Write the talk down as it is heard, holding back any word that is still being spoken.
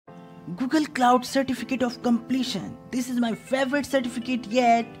Google Cloud Certificate of Completion. This is my favorite certificate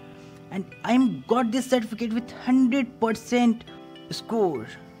yet, and I'm got this certificate with 100% score.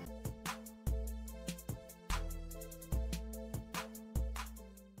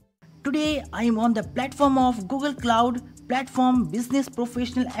 Today I am on the platform of Google Cloud Platform Business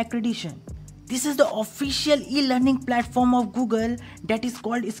Professional Accreditation. This is the official e-learning platform of Google that is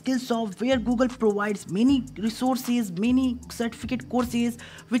called SkillShop, where Google provides many resources, many certificate courses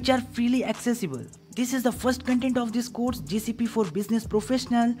which are freely accessible. This is the first content of this course, GCP for Business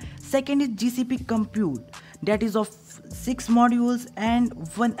Professional. Second is GCP Compute, that is of 6 modules and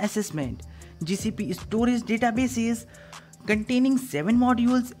 1 assessment. GCP Storage Databases containing 7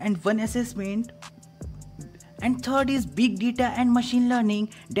 modules and 1 assessment. And third is Big Data and Machine Learning,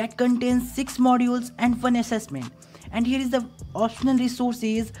 that contains 6 modules and 1 assessment. And here is the optional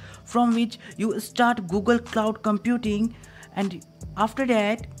resources from which you start Google Cloud Computing. And after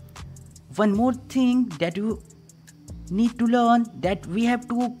that, one more thing that you need to learn, that we have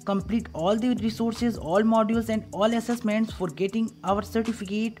to complete all the resources, all modules and all assessments for getting our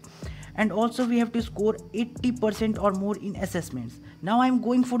certificate. And also we have to score 80% or more in assessments. Now I am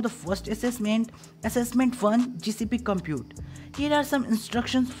going for the first assessment, assessment 1, GCP Compute. Here are some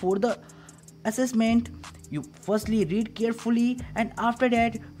instructions for the assessment. You firstly read carefully, and after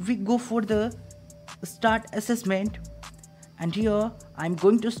that we go for the start assessment. And here I am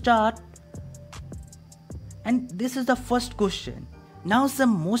going to start, and this is the first question. Now some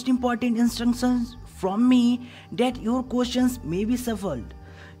most important instructions from me, that your questions may be shuffled.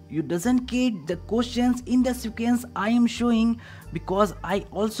 You doesn't get the questions in the sequence I am showing, because I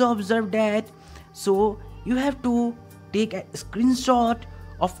also observed that. So you have to take a screenshot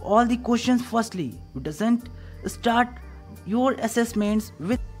of all the questions firstly. You doesn't start your assessments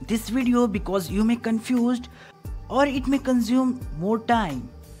with this video, because you may confused or it may consume more time.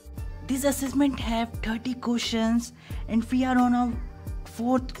 This assessment have 30 questions and we are on our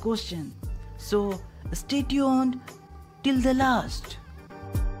 4th question. So stay tuned till the last.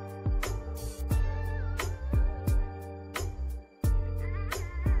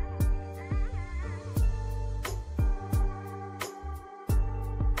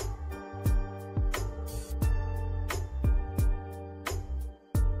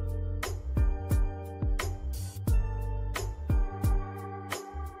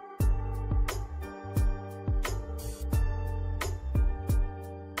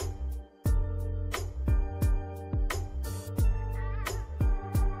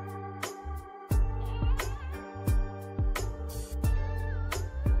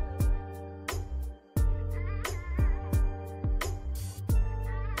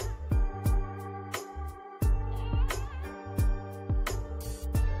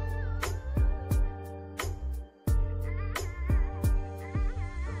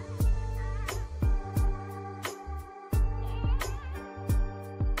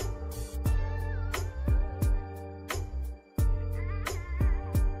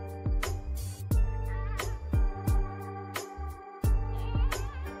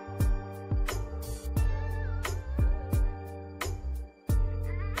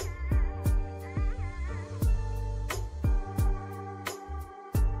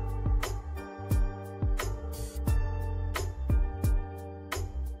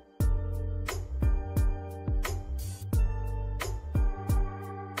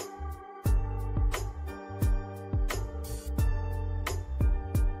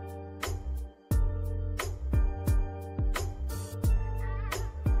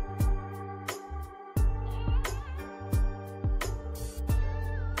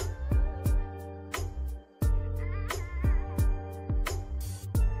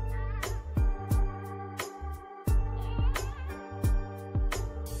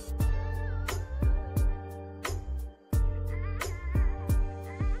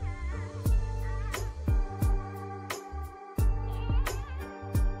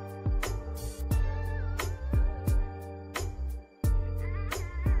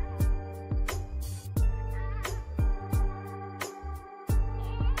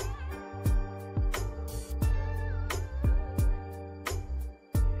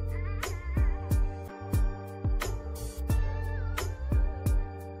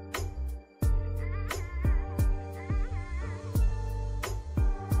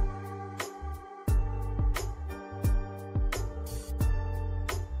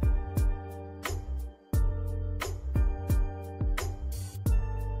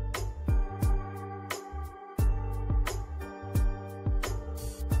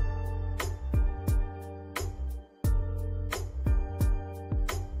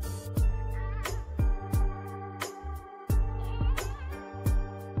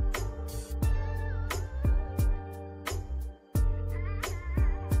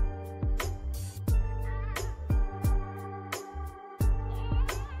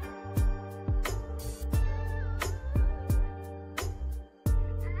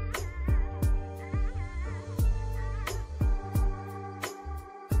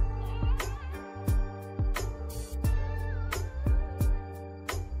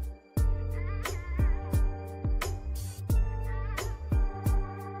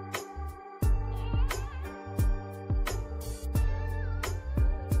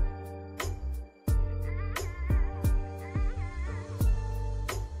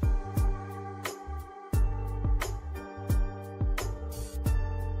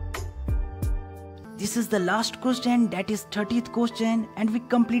 This is the last question, that is 30th question, and we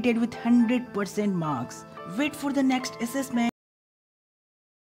completed with 100% marks. Wait for the next assessment.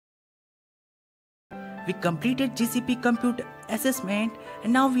 We completed GCP Compute assessment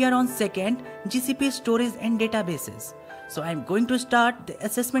and now we are on second, GCP storage and databases. So I am going to start the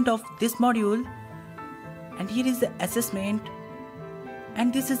assessment of this module, and here is the assessment,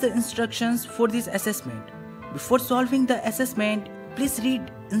 and this is the instructions for this assessment. Before solving the assessment, please read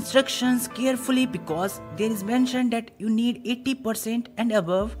instructions carefully because there is mentioned that you need 80% and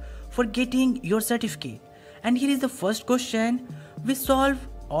above for getting your certificate. And here is the first question. We solve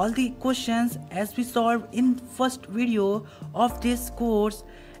all the questions as we solved in first video of this course,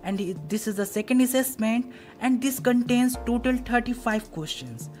 and this is the second assessment, and this contains total 35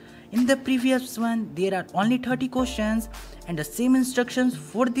 questions. In the previous one there are only 30 questions, and the same instructions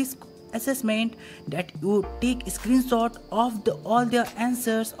for this assessment, that you take a screenshot of all the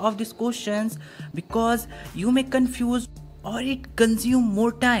answers of these questions because you may confuse or it consume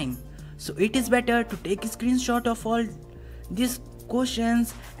more time. So it is better to take a screenshot of all these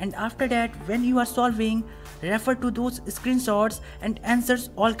questions, and after that when you are solving, refer to those screenshots and answers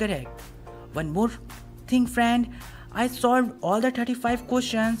all correct. One more thing friend, I solved all the 35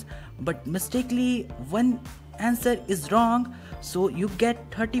 questions but mistakenly one answer is wrong, so you get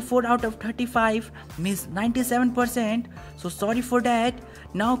 34 out of 35 means 97%. So sorry for that.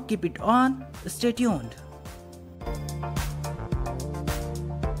 Now keep it on, stay tuned.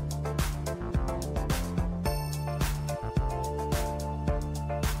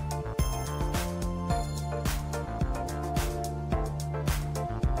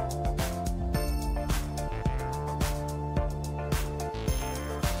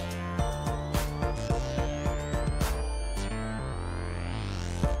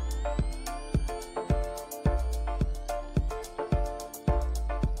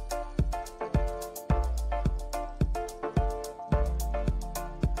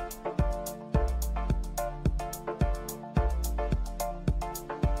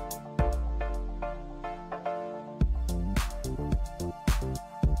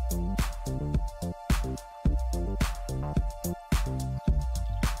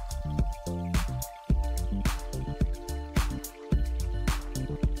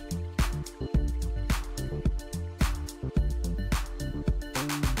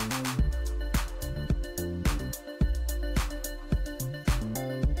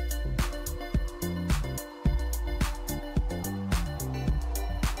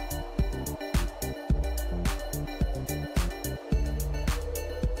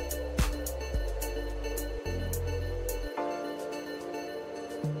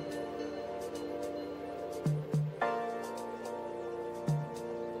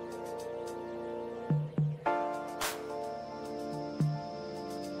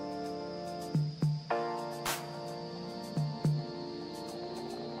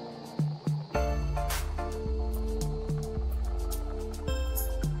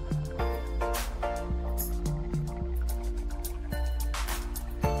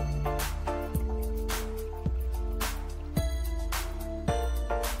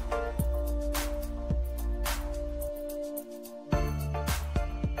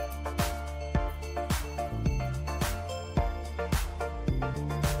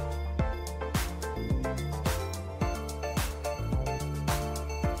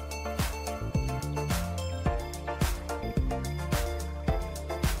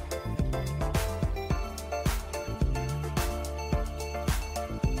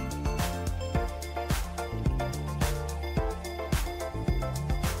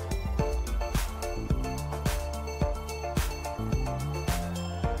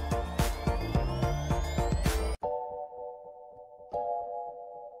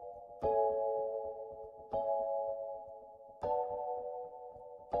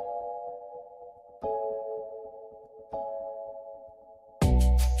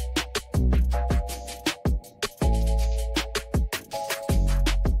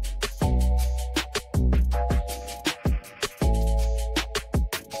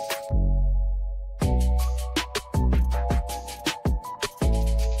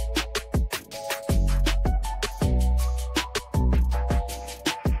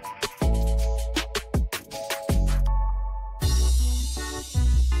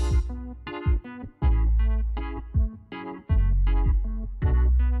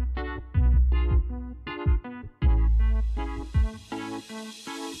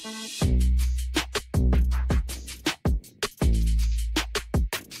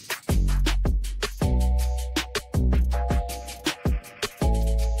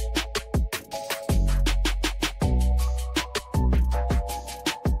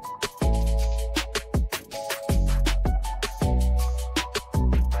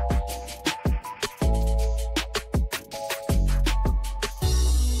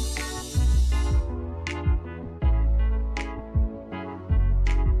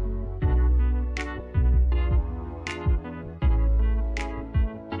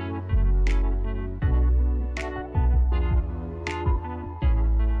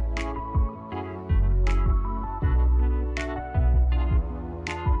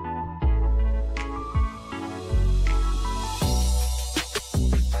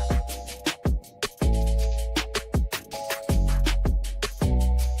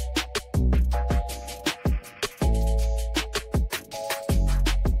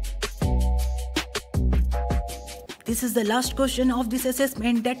 this is the last question of this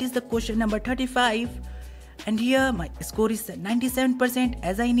assessment, that is the question number 35. And here my score is 97%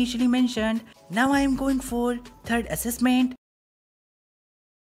 as I initially mentioned. Now I am going for third assessment.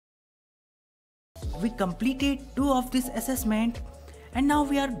 We completed 2 of this assessment and now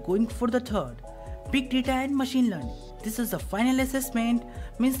we are going for the third, big data and machine learning. This is the final assessment,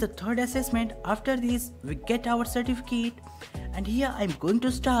 means the third assessment. After this we get our certificate, and here I am going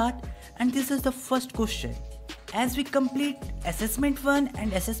to start, and this is the first question. As we complete assessment 1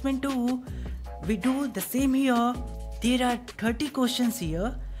 and assessment 2, we do the same here. There are 30 questions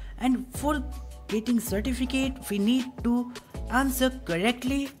here, and for getting certificate we need to answer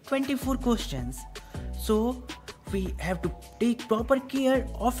correctly 24 questions. So we have to take proper care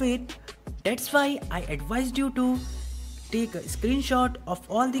of it. That's why I advised you to take a screenshot of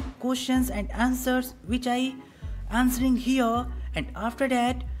all the questions and answers which I answering here, and after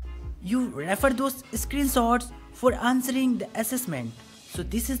that you refer those screenshots for answering the assessment. So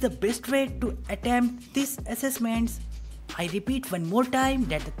this is the best way to attempt these assessments. I repeat one more time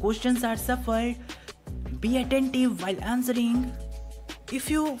that the questions are shuffled. Be attentive while answering. If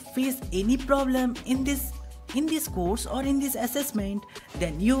you face any problem in this course or in this assessment,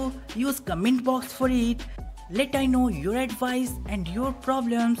 then you use comment box for it. Let I know your advice and your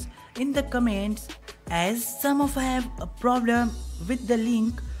problems in the comments, as some of have a problem with the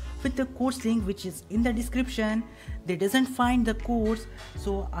link, with the course link which is in the description. They doesn't find the course,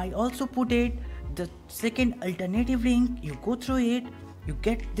 so I also put it the second alternative link. You go through it, you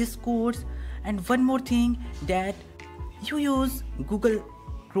get this course. And one more thing, that you use Google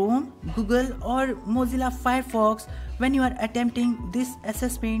Chrome, Google or Mozilla Firefox when you are attempting this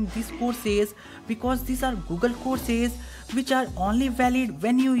assessment, these courses, because these are Google courses which are only valid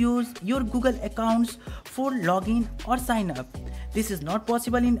when you use your Google accounts for login or sign up. This is not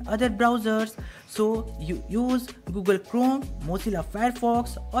possible in other browsers, so you use Google Chrome, Mozilla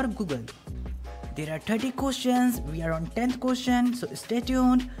Firefox or Google. There are 30 questions, we are on 10th question, so stay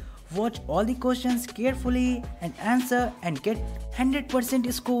tuned. Watch all the questions carefully and answer and get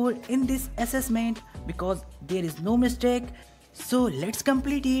 100% score in this assessment, because there is no mistake. So let's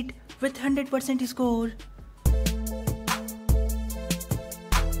complete it with 100% score.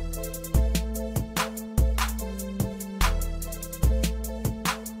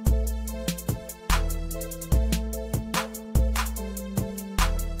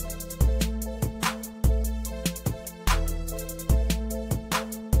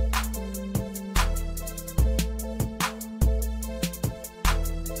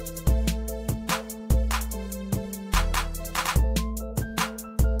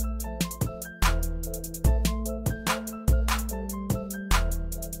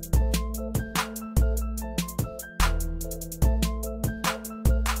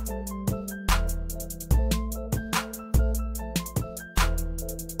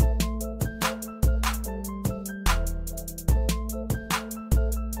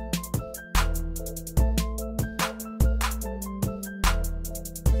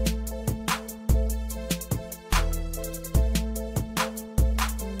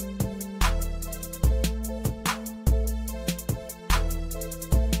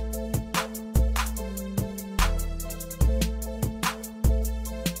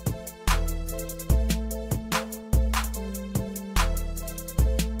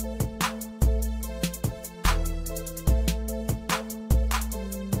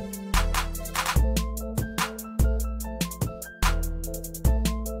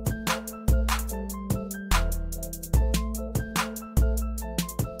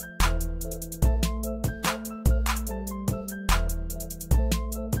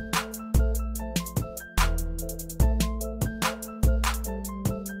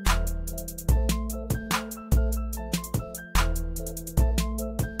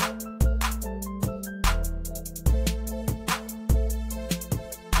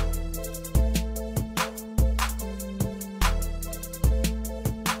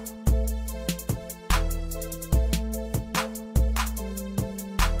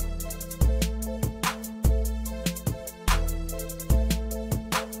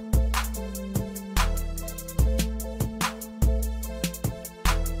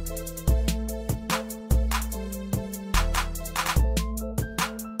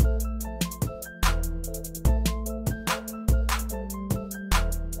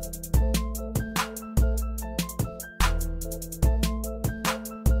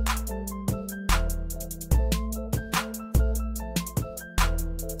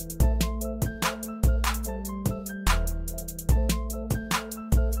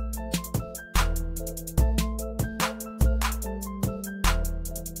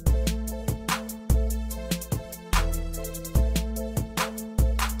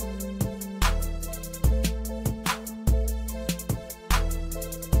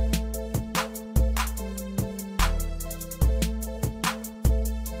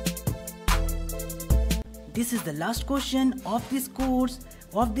 this is the last question of this course,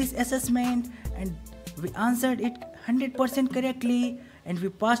 of this assessment, and we answered it 100% correctly and we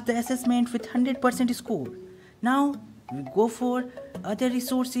passed the assessment with 100% score. Now we go for other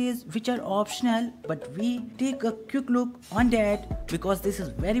resources which are optional, but we take a quick look on that because this is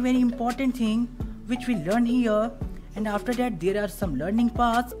very important thing which we learn here. And after that there are some learning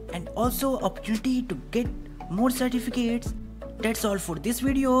paths and also opportunity to get more certificates. That's all for this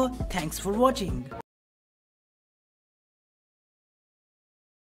video. Thanks for watching.